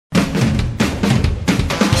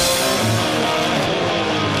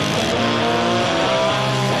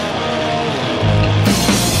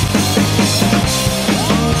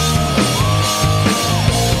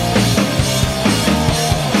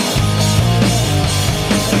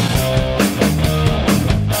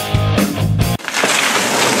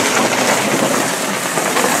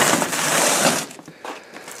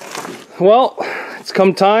well, it's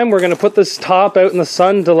come time. We're going to put this top out in the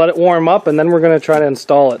sun to let it warm up, and then we're going to try to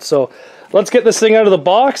install it. So let's get this thing out of the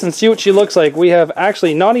box and see what she looks like. We have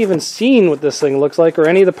actually not even seen what this thing looks like or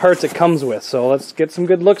any of the parts it comes with. So let's get some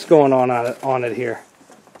good looks going on it here.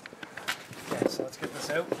 Okay, so let's get this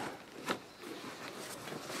out.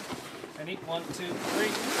 Ready? 1, 2, 3.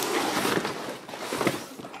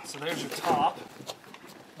 So there's your top.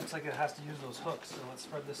 Looks like it has to use those hooks. So let's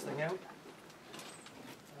spread this thing out.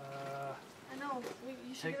 I know.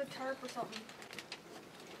 You should get a tarp or something.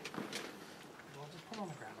 Well, just put it on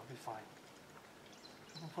the ground. It'll be fine.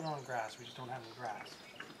 We'll put it on grass. We just don't have any grass.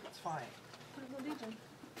 It's fine. Put it on the DJ.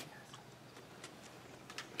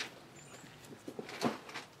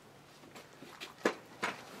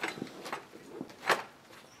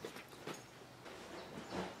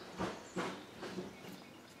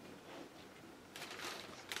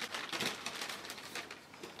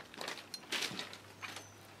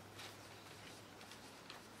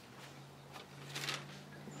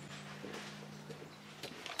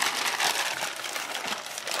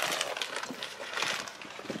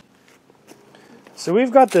 So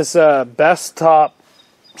we've got this best top,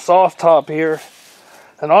 soft top here,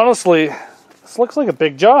 and honestly, this looks like a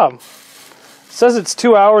big job. It says it's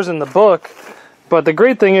 2 hours in the book, but the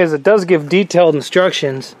great thing is it does give detailed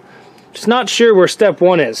instructions. Just not sure where step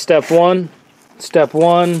 1 is. Step 1, step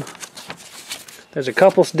 1. There's a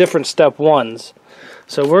couple different step 1s.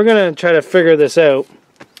 So we're going to try to figure this out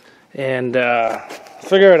and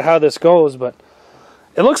figure out how this goes, but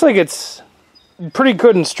it looks like it's pretty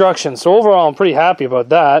good instructions, so overall I'm pretty happy about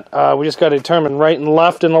that. We just got to determine right and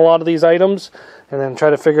left in a lot of these items and then try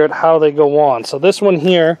to figure out how they go on. So this one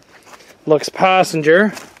here looks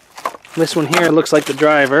passenger, this one here looks like the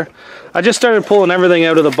driver. I just started pulling everything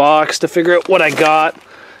out of the box to figure out what I got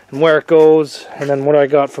and where it goes, and then what I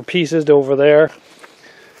got for pieces to over there.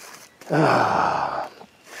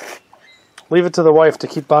 Leave it to the wife to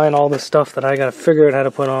keep buying all this stuff that I gotta figure out how to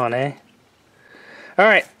put on, eh?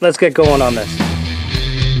 Alright, let's get going on this.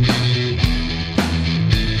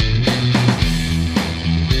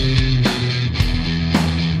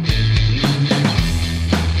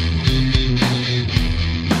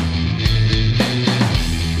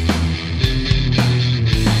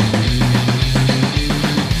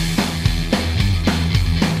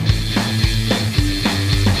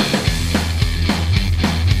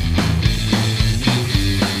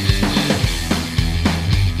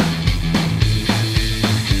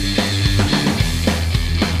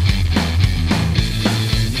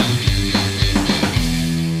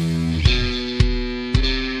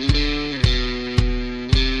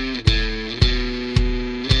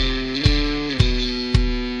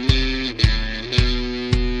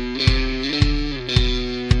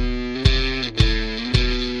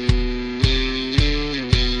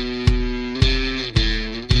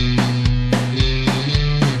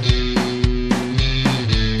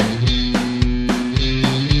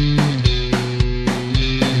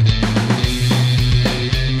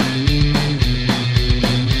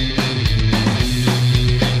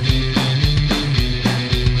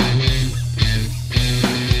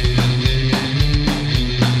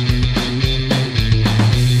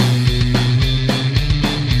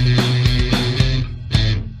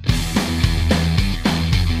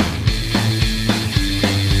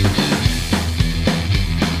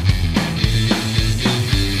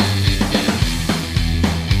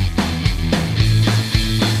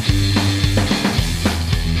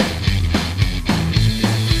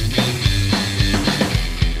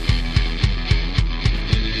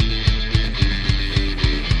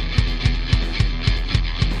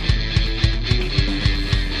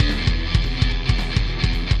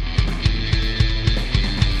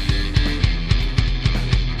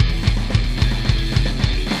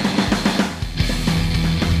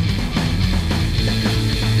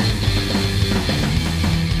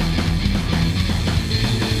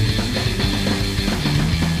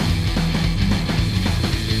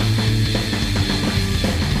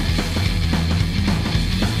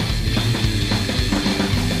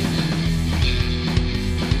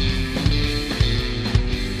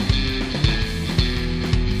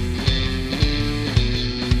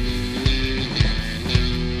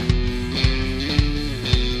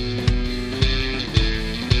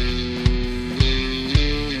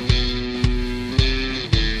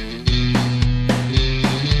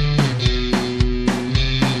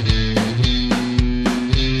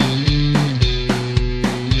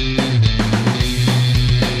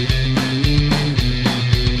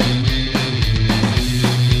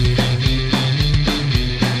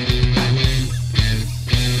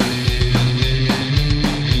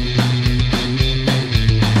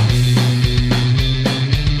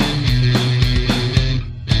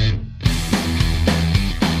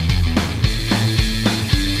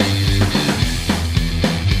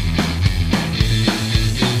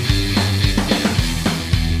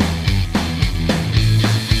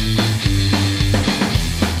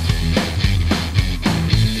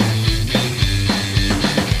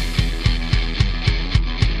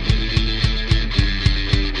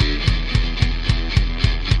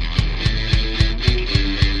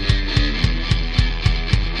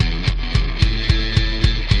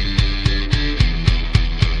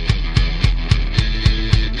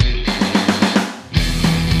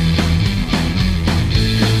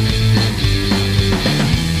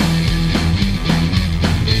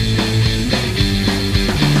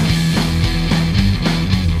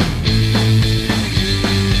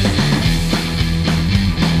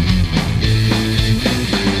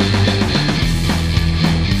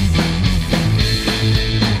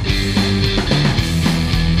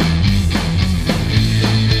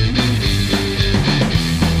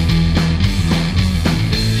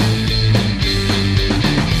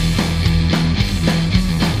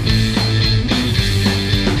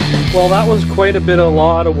 Well, that was quite a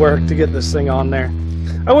lot of work to get this thing on there.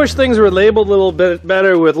 I wish things were labeled a little bit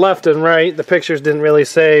better with left and right. The pictures didn't really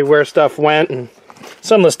say where stuff went, and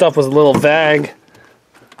some of the stuff was a little vague.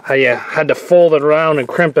 I had to fold it around and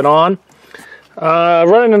crimp it on.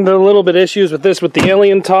 Running into a little bit issues with this with the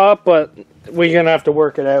alien top, but we're gonna have to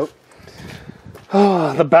work it out.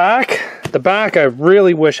 Oh, the back I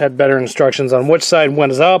really wish had better instructions on which side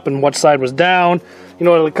went up and which side was down. You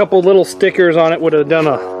know, a couple little stickers on it would have done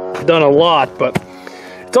a lot, but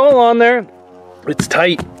it's all on there. It's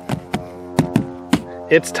tight.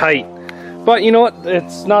 It's tight. But you know what?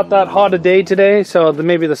 It's not that hot a day today, so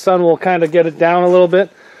maybe the sun will kind of get it down a little bit.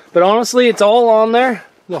 But honestly, it's all on there.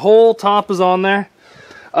 The whole top is on there.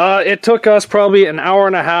 It took us probably an hour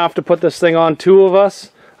and a half to put this thing on, 2 of us.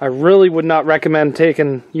 I really would not recommend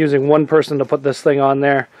using one person to put this thing on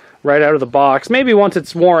there right out of the box. Maybe once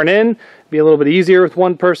it's worn in, it'd be a little bit easier with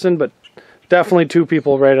one person, but definitely 2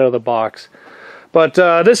 people right out of the box. But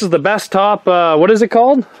this is the best top, what is it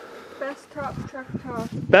called? Best top Trek top.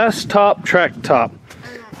 Best top Trek top.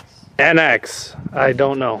 NX. NX. I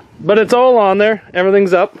don't know. But it's all on there.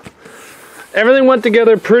 Everything's up. Everything went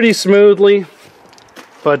together pretty smoothly.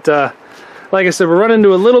 But like I said, we're running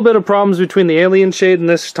into a little bit of problems between the alien shade and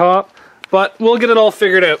this top. But we'll get it all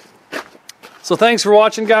figured out. So thanks for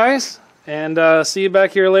watching, guys. And see you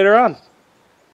back here later on.